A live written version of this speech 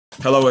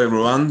Hello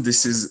everyone,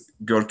 this is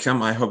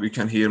Gorkem. I hope you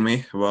can hear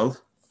me well.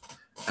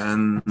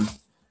 And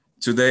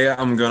today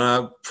I'm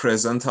gonna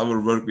present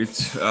our work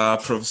with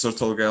Professor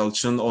Tolga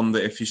Yalcin on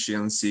the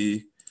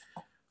efficiency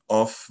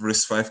of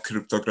RISC-V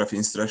cryptography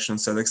instruction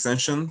set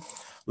extension.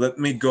 Let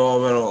me go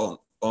over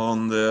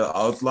on the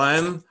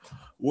outline.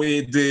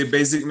 The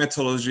basic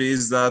methodology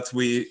is that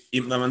we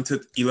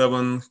implemented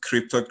 11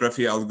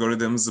 cryptography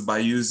algorithms by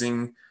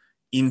using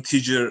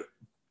integer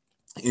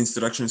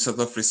instruction set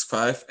of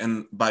RISC-V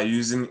and by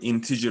using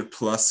integer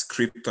plus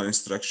crypto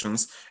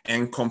instructions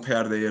and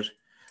compare the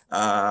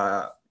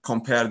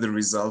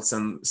results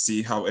and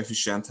see how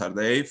efficient are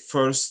they.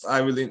 First,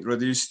 I will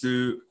introduce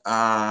the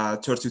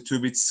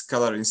 32-bit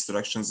scalar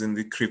instructions in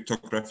the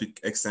cryptographic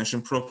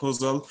extension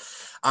proposal.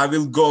 I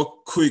will go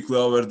quickly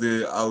over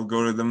the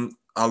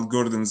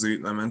algorithms we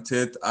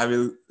implemented. I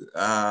will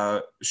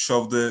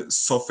show the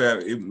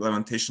software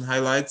implementation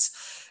highlights,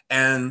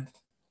 and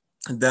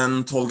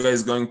then Tolga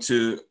is going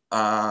to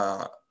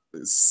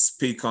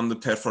speak on the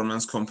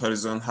performance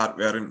comparison,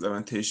 hardware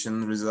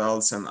implementation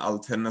results, and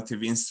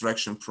alternative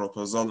instruction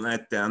proposal. And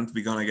at the end,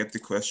 we're gonna get the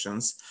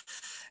questions.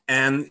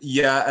 And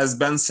yeah, as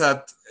Ben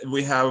said,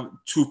 we have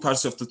two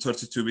parts of the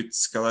 32-bit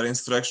scalar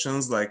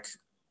instructions, like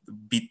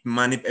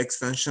Bitmanip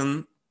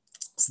extension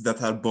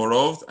that are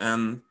borrowed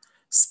and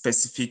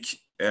specific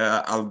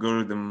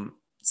algorithm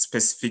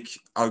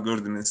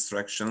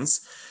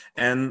instructions.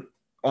 And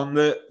on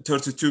the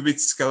 32-bit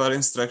scalar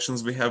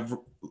instructions, we have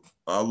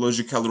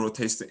logical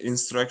rotate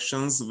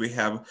instructions. We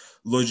have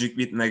logic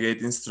bit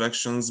negate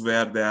instructions,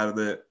 where they are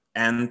the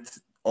AND,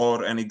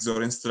 OR, and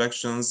XOR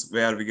instructions,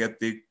 where we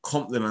get the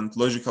complement,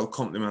 logical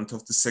complement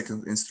of the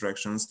second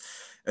instructions,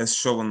 as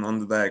shown on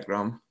the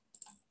diagram.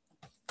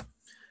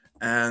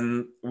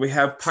 And we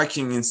have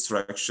packing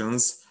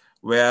instructions,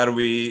 where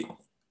we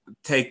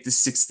take the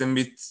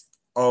 16-bit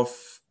of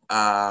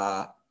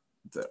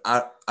the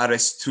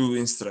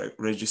RS2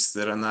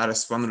 register and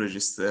RS1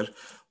 register,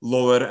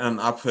 lower and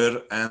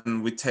upper,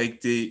 and we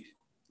take the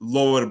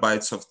lower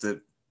bytes of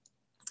the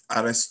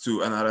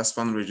RS2 and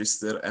RS1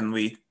 register and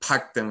we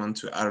pack them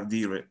onto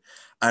RD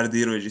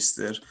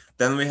register.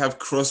 Then we have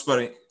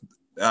crossbar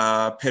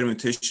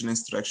permutation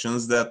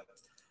instructions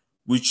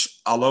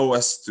which allow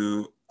us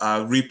to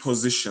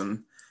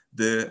reposition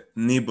the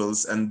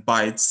nibbles and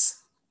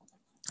bytes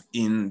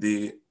in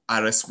the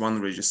RS1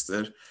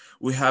 register.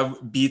 We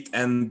have bit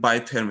and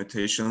byte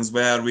permutations,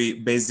 where we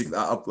basically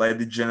apply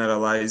the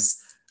generalized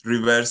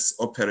reverse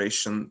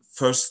operation,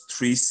 first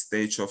 3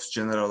 stage of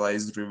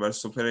generalized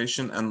reverse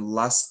operation and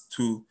last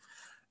 2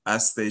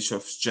 stage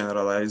of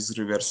generalized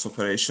reverse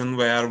operation,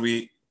 where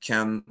we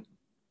can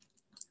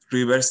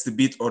reverse the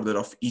bit order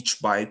of each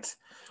byte,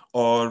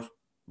 or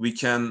we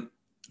can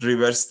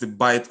reverse the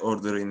byte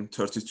order in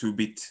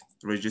 32-bit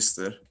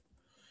register.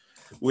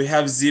 We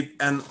have zip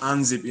and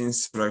unzip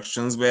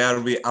instructions, where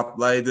we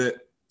apply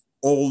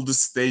all the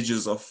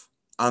stages of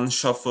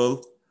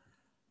unshuffle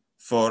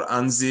for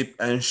unzip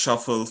and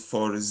shuffle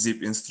for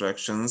zip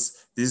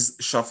instructions. This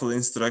shuffle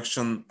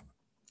instruction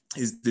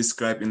is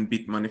described in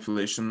bit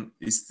manipulation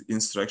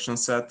instruction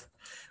set.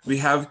 We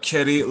have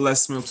carry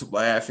less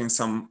multiply. I think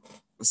some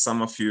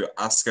of you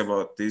ask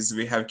about this.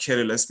 We have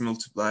carry less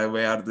multiply,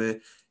 where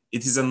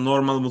it is a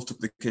normal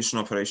multiplication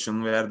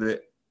operation, where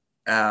the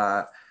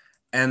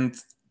and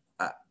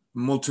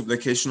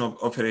multiplication of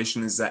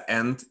operation is the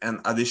AND and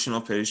addition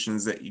operation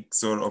is the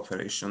XOR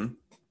operation.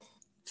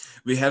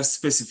 We have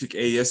specific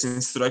AES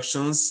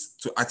instructions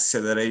to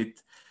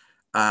accelerate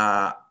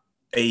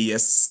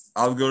AES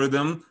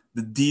algorithm.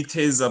 The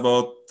details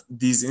about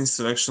these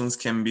instructions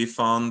can be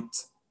found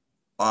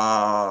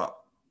on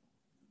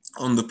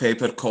the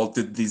paper called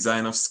The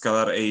Design of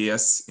Scalar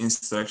AES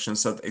Instruction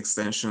Set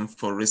Extension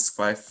for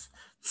RISC-V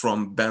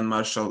from Ben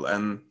Marshall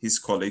and his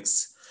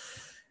colleagues.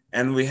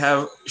 And we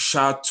have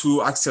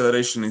SHA-2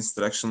 acceleration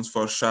instructions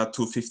for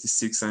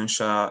SHA-256 and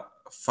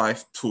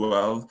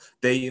SHA-512.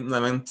 They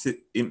implement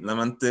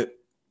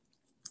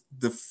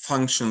the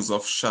functions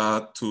of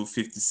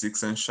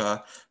SHA-256 and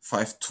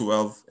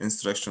SHA-512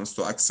 instructions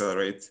to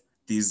accelerate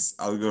these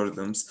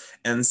algorithms.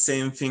 And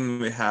same thing,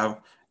 we have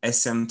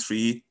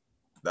SM3,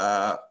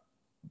 the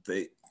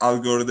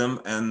algorithm,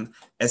 and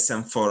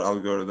SM4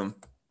 algorithm.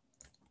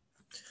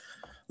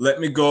 Let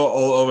me go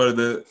over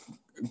the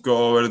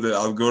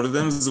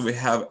algorithms. We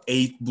have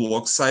 8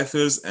 block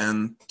ciphers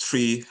and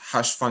 3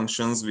 hash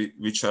functions,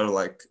 which are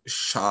like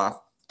SHA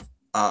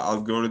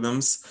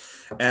algorithms.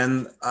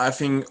 And I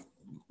think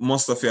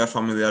most of you are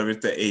familiar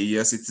with the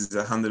AES. It is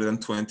a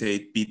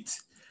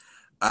 128-bit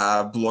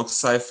block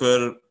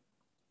cipher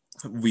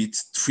with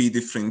 3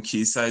 different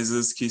key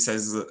sizes.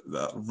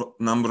 The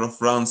number of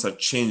rounds are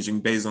changing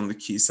based on the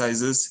key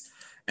sizes.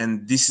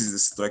 And this is the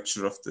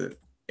structure of the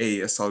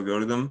AES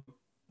algorithm.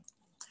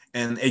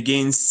 And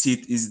again,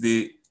 SIT is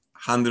the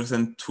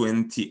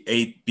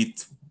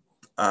 128-bit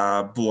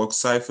block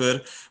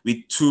cipher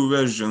with 2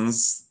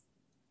 versions,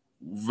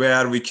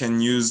 where we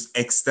can use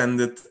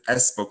extended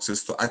S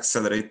boxes to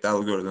accelerate the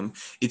algorithm.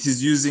 It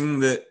is using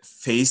the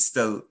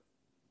Feistel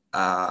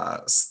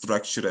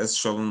structure as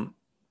shown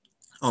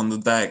on the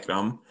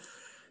diagram.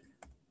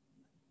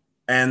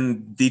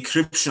 And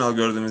decryption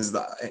algorithm is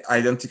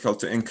identical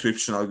to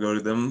encryption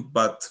algorithm,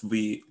 but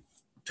we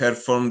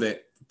perform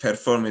it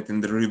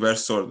in the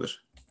reverse order.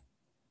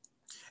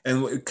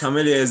 And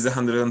CAMELLIA is a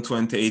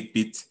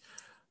 128-bit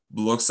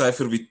block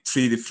cipher with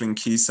 3 different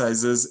key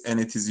sizes, and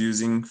it is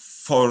using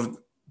four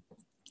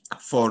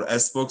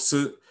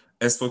SBoxes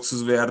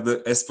where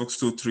the SBox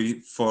 2,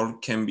 3, 4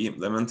 can be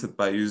implemented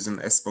by using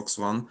SBox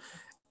 1,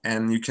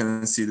 and you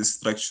can see the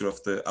structure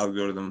of the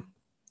algorithm.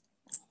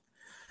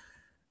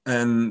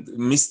 And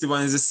MISTY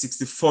one is a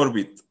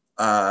 64-bit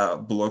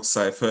block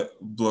cipher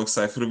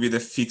with a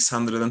fixed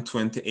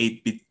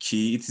 128-bit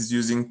key. It is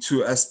using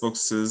 2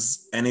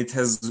 SBoxes, and it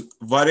has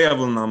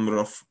variable number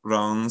of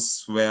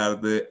rounds where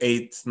the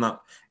 8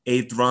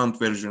 round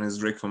version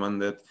is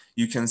recommended.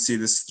 You can see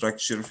the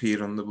structure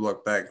here on the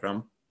block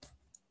diagram.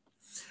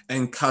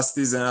 And CAST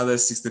is another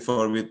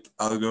 64-bit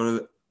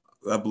algorithm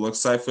block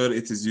cipher.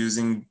 It is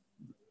using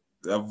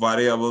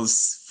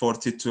variables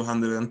 40 to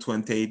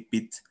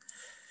 128-bit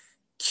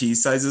key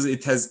sizes.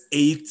 It has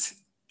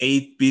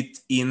 8-bit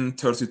in,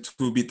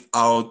 32-bit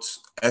out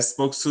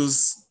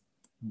SBoxes.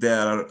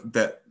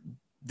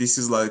 This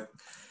is like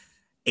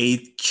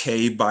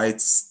 8K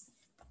bytes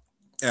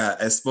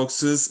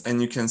SBoxes,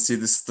 and you can see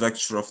the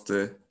structure of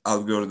the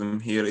algorithm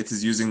here. It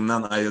is using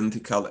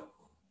non-identical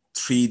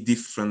 3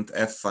 different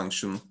F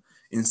function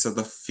instead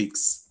of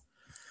fix.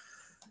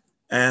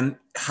 And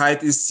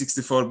HIGHT is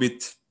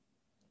 64-bit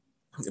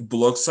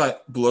block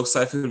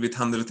cipher with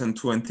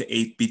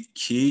 128-bit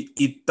key.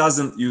 It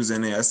doesn't use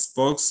any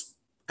SBox,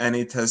 and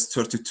it has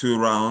 32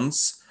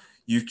 rounds.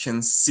 You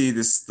can see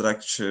the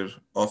structure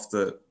of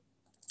the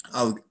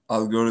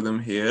algorithm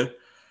here.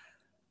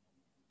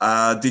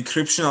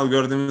 Decryption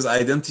algorithm is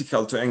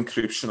identical to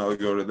encryption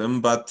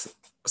algorithm, but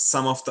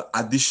some of the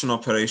addition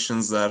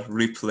operations are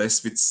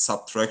replaced with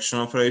subtraction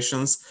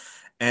operations,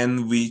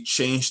 and we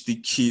change the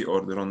key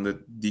order on the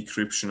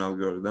decryption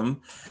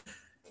algorithm.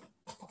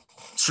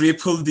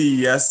 Triple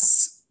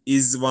DES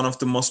is one of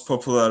the most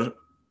popular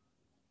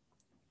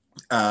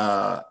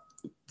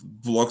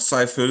block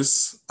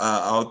ciphers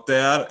out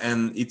there,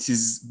 and it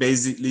is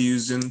basically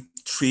using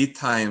 3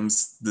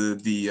 times the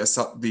DES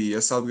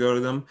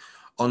algorithm.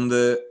 On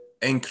the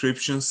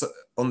encryption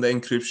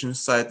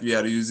side, we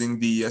are using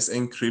DES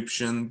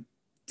encryption,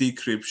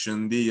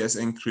 decryption, DES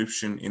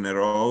encryption in a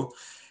row,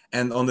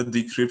 and on the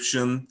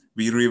decryption,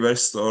 we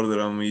reverse the order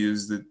and we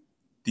use the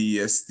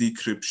DES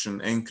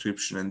decryption,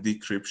 encryption, and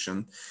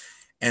decryption.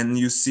 And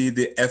you see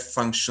the F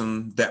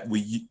function that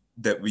we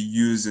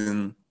use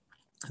in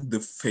the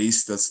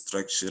phased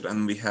structure,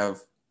 and we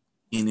have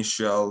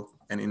initial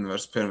and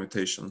inverse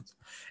permutations.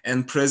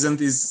 And present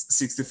is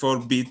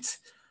 64-bit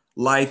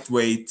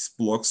lightweight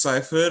block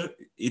cipher.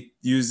 It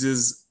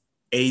uses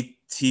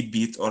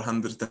 80-bit or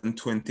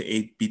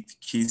 128-bit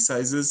key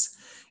sizes.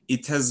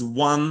 It has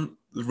one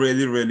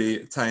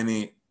really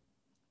tiny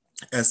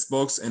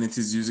SBox, and it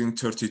is using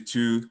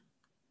 32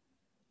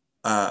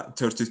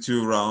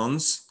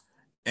 rounds.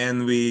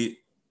 And the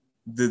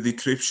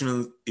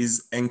decryption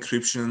is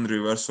encryption in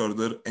reverse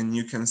order, and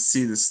you can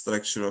see the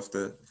structure of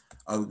the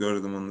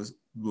algorithm on the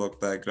block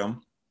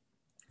diagram.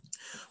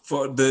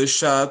 For the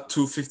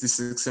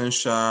SHA-256 and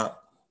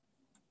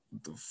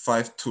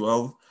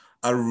SHA-512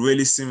 are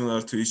really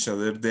similar to each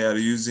other. They are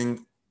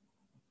using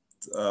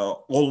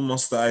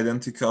almost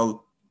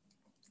identical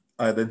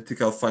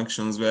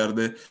functions, where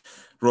the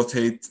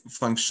rotate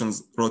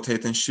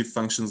and shift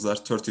functions are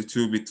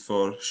 32-bit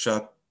for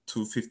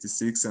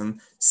SHA-256 and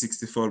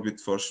 64-bit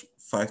for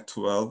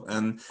 512,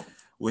 and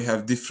we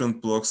have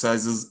different block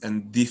sizes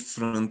and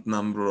different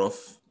number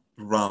of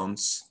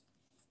rounds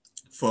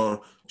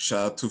for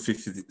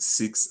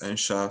SHA-256 and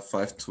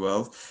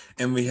SHA-512,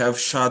 and we have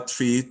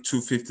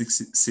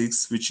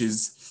SHA-256,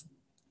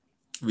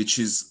 which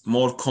is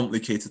more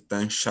complicated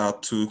than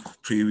SHA-2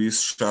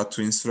 previous SHA-2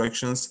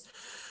 instructions,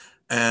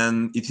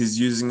 and it is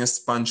using a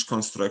sponge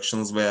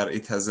constructions where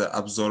it has an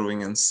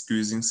absorbing and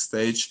squeezing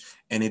stage,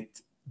 and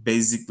it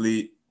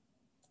basically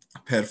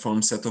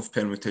performs set of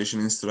permutation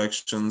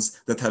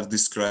instructions that are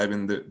described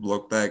in the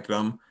block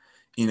diagram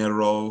in a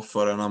row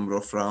for a number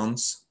of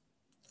rounds.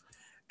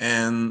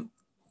 And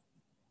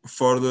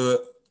for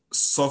the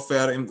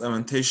software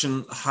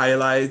implementation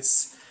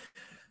highlights,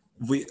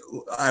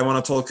 I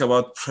want to talk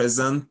about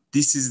present.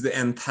 This is the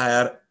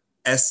entire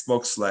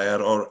SBox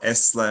layer or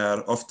S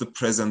layer of the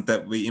present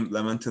that we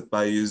implemented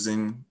by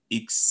using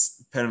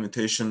X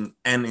permutation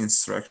and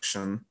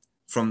instruction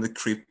from the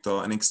crypto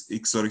and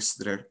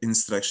XOR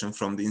instruction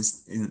from the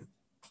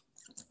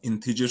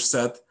integer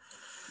set.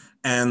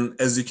 And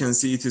as you can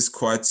see, it is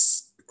quite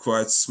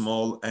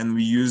small, and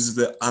we use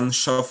the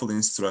unshuffle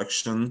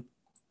instruction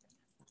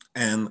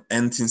and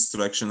end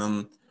instruction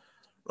and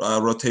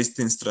rotate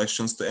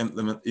instructions to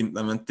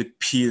implement the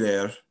P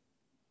layer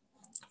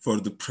for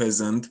the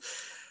present.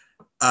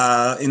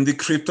 In the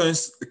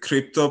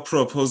crypto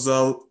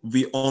proposal,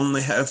 we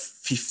only have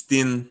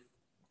 15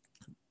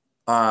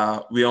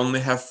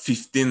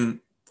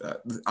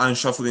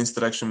 unshuffled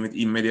instruction with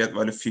immediate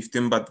value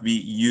 15, but we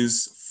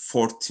use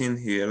 14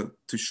 here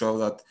to show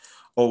that,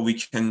 oh, we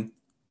can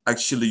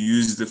actually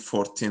use the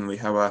 14.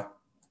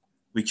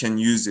 We can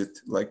use it,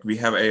 like we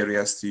have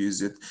areas to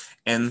use it.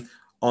 And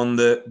on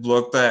the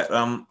block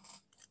diagram,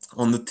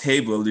 on the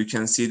table, you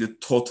can see the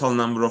total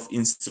number of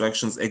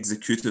instructions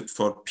executed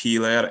for P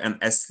layer and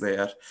S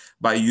layer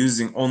by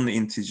using only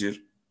integer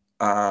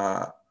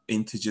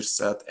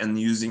set and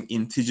using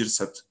integer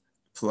set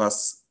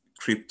plus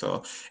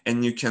crypto.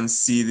 And you can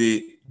see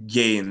the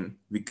gain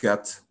we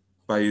got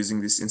by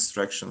using these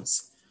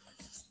instructions.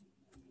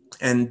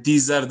 And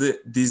these are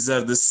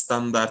the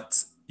standard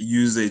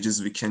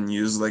usages we can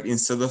use. Like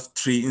instead of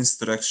 3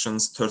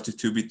 instructions,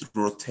 32-bit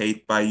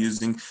rotate, by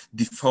using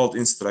default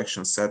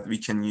instruction set, we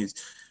can use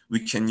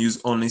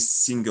only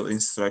single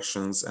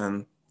instructions,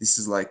 and this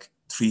is like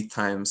 3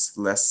 times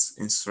less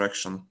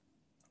instruction.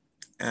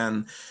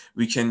 And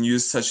we can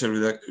use such a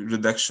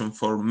reduction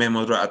for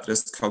memory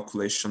address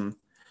calculation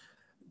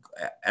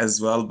as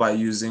well by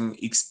using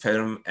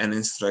experiment and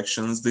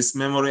instructions. This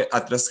memory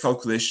address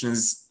calculation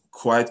is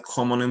quite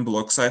common in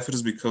block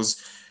ciphers because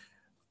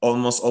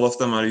almost all of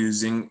them are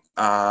using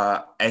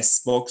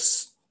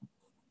S-boxes,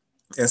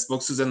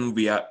 and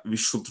we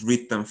should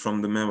read them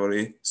from the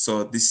memory.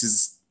 So this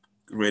is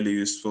really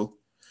useful.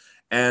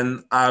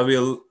 And I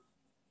will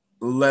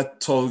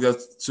let Tolga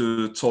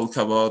to talk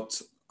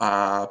about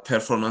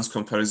performance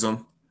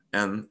comparison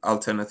and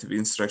alternative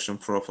instruction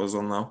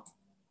proposal now.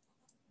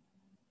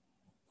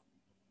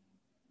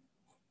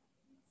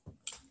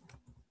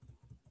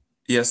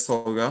 Yes,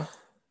 Tolga.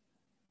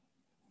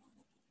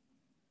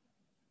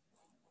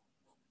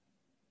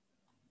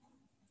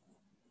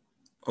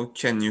 Oh,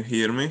 can you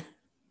hear me?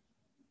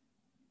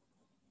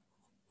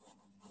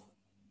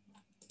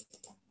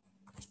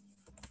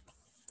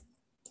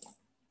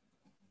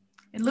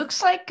 It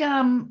looks like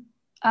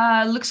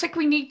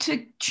we need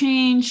to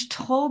change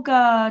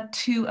Tolga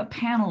to a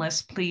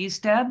panelist, please,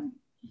 Deb.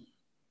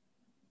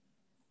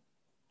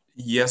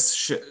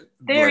 Yes.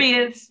 There he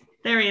is.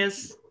 There he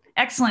is.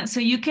 Excellent. So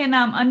you can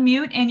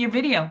unmute and your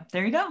video.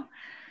 There you go.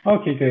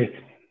 Okay, great.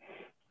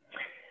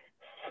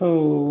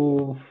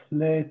 So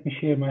let me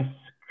share my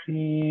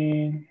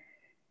screen.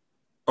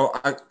 Oh,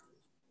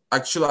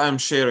 actually, I'm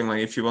sharing.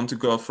 Like, if you want to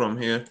go from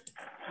here.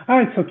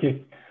 It's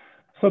okay.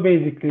 So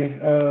basically,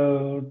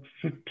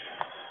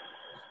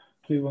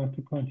 do you want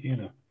to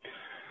continue?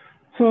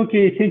 So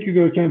okay, thank you,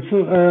 Gorkem. So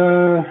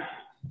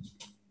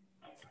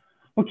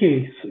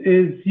okay, so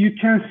as you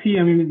can see,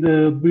 I mean,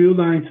 the blue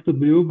lines, the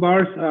blue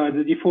bars are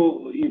the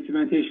default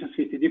implementations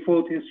with the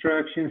default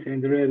instructions,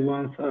 and the red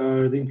ones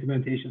are the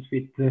implementations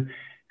with the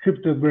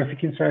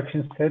cryptographic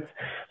instruction sets.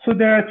 So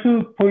there are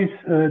 2 points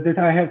that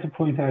I have to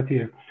point out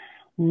here.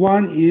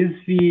 One is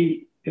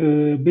we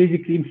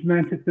basically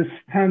implemented the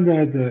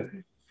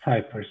standard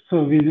ciphers.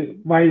 So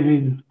why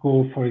we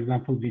go, for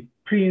example, with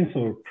Prince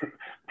or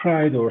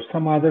Pride or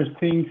some other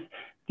things?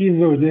 These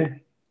were the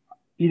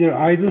either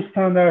idle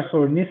standards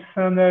or NIST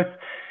standards.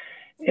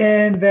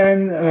 And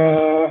then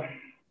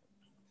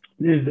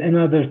there's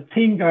another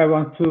thing I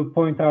want to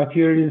point out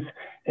here is,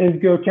 as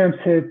Gorkem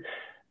said,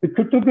 the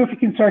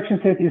cryptographic instruction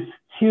set is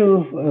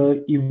still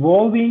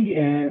evolving,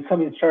 and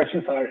some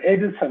instructions are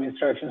added, some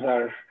instructions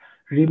are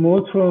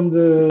removed from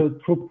the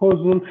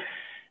proposal.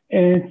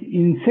 And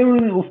in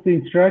several of the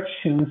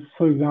instructions,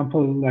 for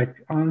example, like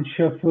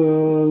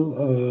unshuffle,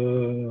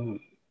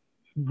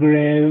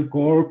 grave,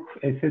 gork,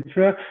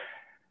 etc.,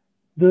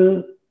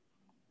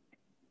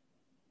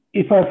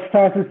 if I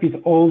started with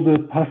all the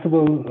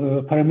possible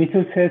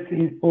parameter sets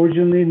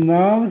originally,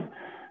 now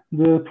in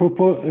the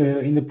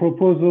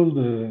proposal,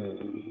 the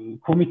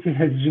committee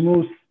has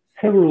removed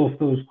several of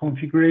those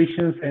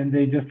configurations, and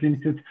they just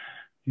limited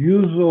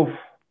use of,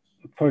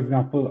 for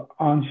example,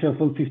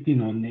 unshuffle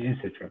 15 only,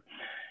 etc.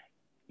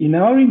 In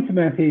our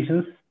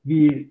implementations,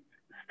 we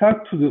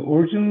stuck to the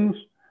original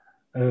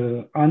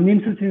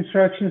unlimited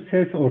instruction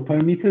sets or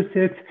parameter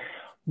sets.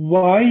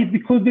 Why?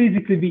 Because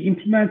basically we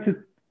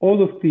implemented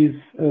all of these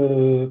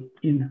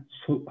in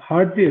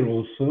hardware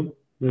also,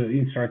 the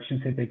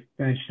instruction set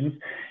extensions,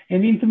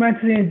 and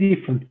implemented in a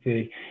different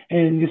way.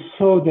 And you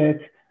saw that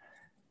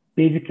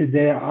basically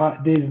there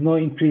is no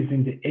increase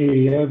in the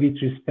area with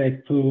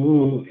respect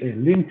to a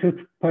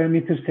limited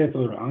parameter set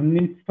or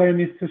unlimited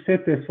parameter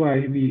set. That's why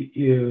we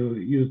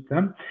use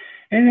them.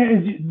 And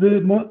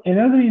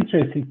another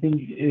interesting thing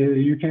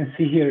you can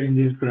see here in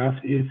this graph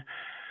is,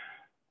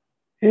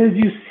 as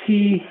you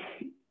see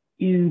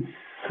in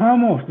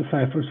some of the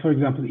ciphers, for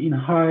example, in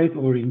HIGHT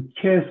or in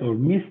CAS or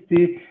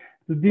MISTI,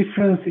 the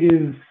difference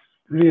is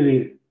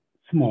really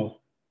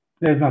small.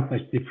 There's not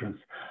much difference.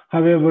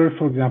 However,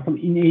 for example,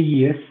 in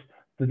AES,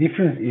 the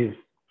difference is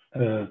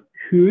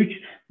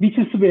huge, which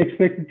is to be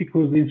expected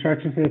because the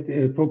instruction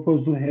set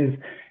proposal has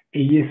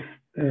AES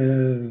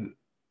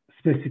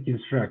specific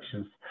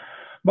instructions.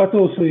 But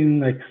also in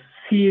like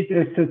SEED,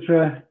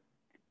 etc.,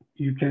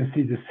 you can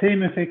see the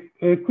same effect.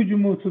 Could you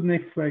move to the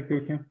next slide,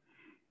 Gorkem?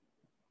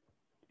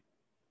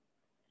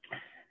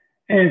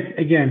 And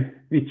again,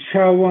 with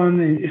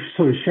SHA-1,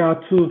 sorry,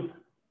 SHA-2,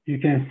 you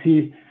can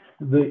see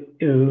the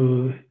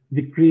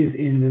decrease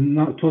in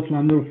the total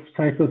number of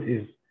cycles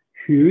is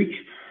huge.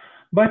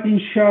 But in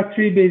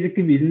SHA-3,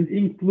 basically, we didn't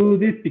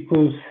include it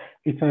because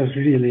it was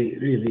really,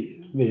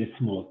 really very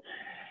small.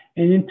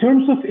 And in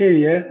terms of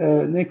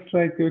area, next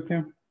slide,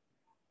 Görkem.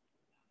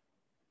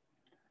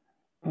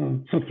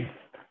 Okay.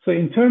 So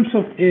in terms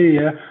of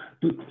area,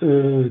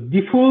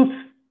 default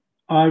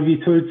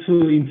RV32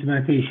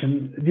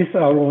 implementation, this is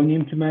our own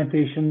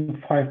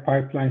implementation, 5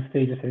 pipeline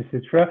stages,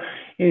 etc.,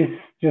 is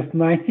just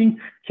 19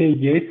 K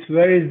gates,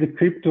 whereas the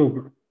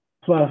crypto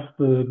plus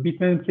the bit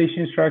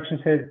manipulation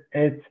instructions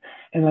at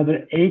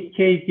another 8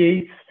 K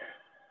gates.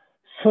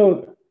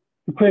 So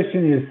the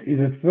question is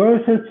it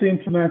worth it to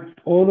implement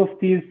all of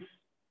these?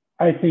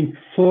 I think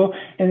so.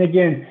 And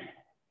again,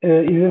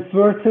 is it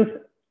worth it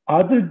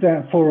other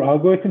than for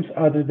algorithms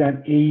other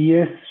than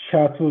AES,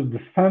 SHA-2, the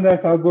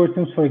standard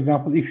algorithms? For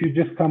example, if you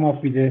just come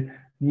up with a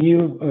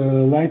new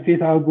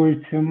lightweight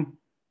algorithm,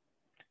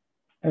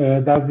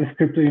 does this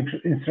crypto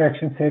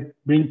instruction set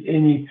bring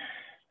any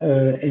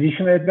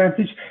additional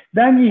advantage?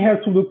 Then we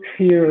have to look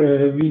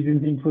here, we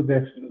didn't include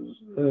that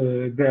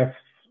graph.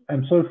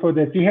 I'm sorry for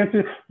that. We have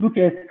to look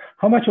at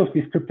how much of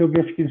this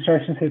cryptographic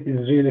instruction set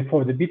is really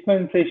for the bit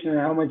manipulation and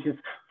how much is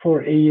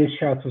for AES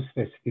SHA-2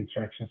 specific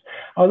instructions.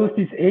 Out of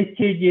these 8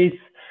 K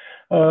gates,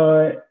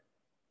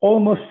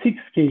 almost 6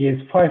 K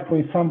gates,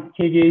 5-point-some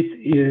K gates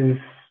is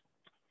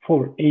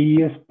for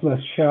AES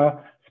plus SHA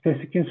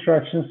specific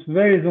instructions,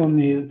 whereas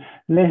only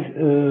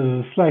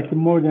slightly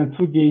more than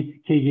 2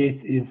 K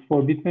gates is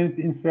for bit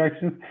manipulation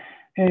instructions.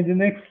 And the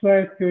next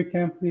slide,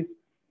 Görkem, please.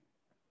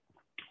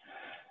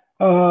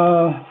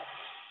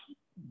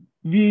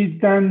 We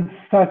then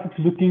started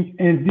looking,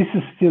 and this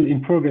is still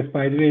in progress,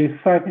 by the way,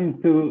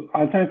 starting to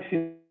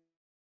alternative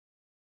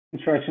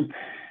instruction.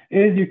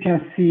 As you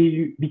can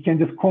see, we can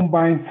just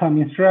combine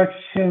some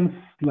instructions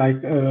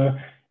like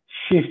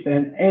shift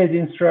and add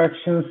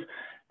instructions.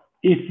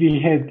 If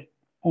we had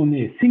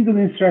only a single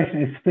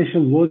instruction, a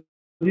special load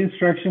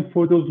instruction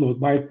for those load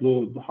byte,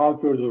 load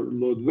half word, or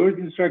load word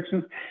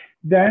instructions,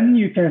 then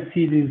you can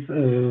see these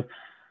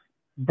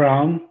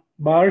brown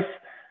bars.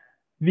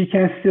 We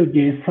can still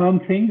gain some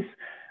things,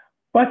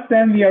 but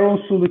then we are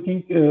also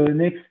looking,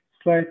 next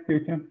slide,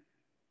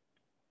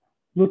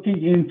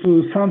 looking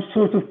into some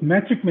sort of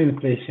metric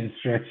manipulation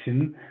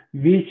instruction,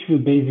 which will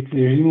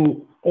basically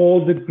remove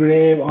all the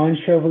grave,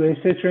 unshuffle,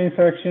 etc.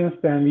 instructions.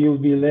 Then we will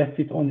be left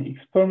with only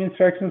experiment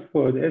instructions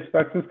for the S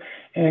factors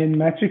and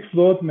matrix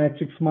load,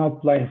 matrix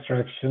multiply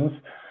instructions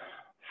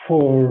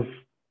for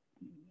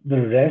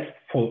the rest,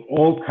 for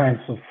all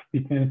kinds of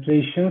bit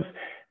manipulations.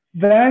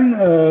 Then,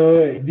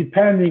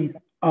 depending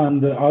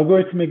on the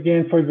algorithm,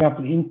 again, for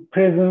example, in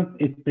present,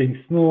 it brings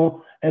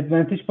no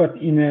advantage, but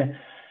in a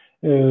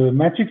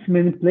matrix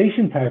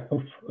manipulation type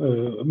of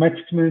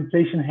matrix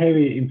manipulation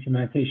heavy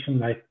implementation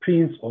like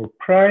Prince or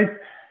Price,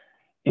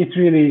 it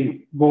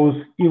really goes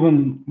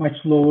even much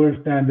lower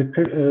than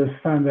the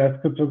standard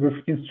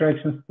cryptographic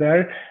instructions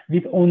there,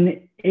 with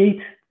only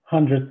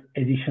 800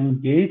 additional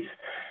gates.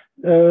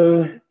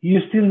 You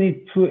still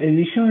need 2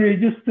 additional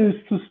registers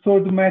to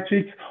store the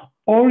matrix,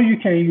 or you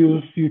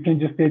can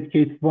just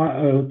dedicate 2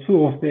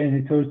 of the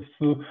emitters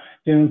to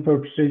general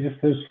purpose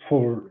registers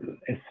for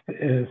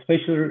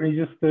special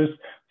registers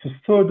to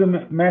store the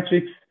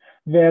matrix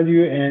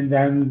value, and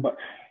then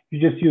you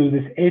just use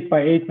this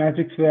 8x8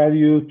 matrix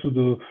value to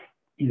do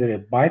either a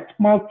byte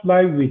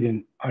multiply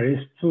within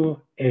RS2,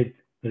 add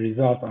the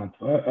result onto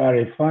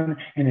RS1,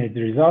 and add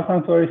the result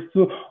onto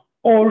RS2,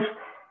 or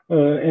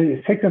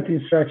a second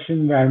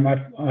instruction where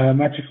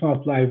matrix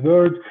multiply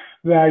word,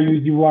 where you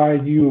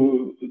divide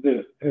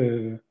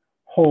the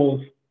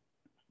whole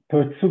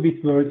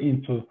 32-bit word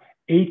into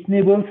 8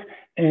 nibbles,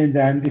 and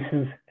then this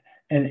is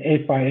an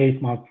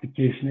 8x8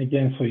 multiplication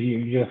again, so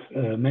you just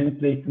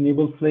manipulate the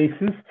nibble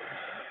places.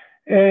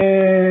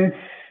 And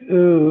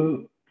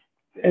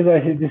as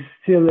I said, this is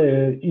still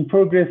in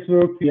progress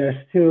work. We are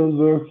still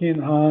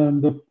working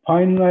on the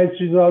finalized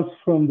results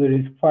from the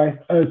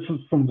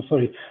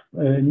RISC-V,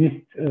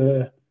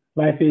 NIST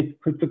lightweight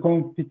crypto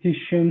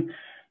competition.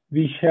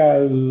 We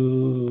shall,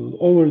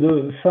 over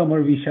the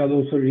summer, we shall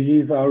also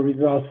release our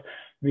results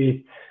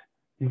with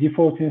the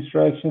default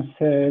instruction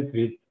set.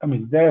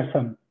 There are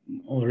some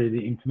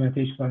already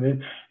implementations on it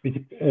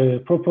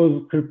with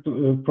proposed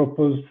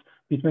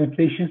bit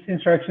manipulation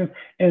instructions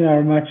and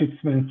our matrix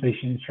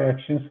manipulation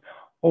instructions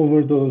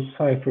over those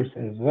ciphers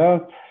as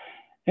well.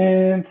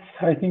 And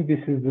I think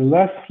this is the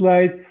last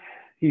slide.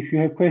 If you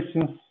have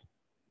questions,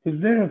 please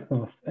let us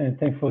know. And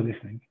thanks for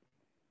listening.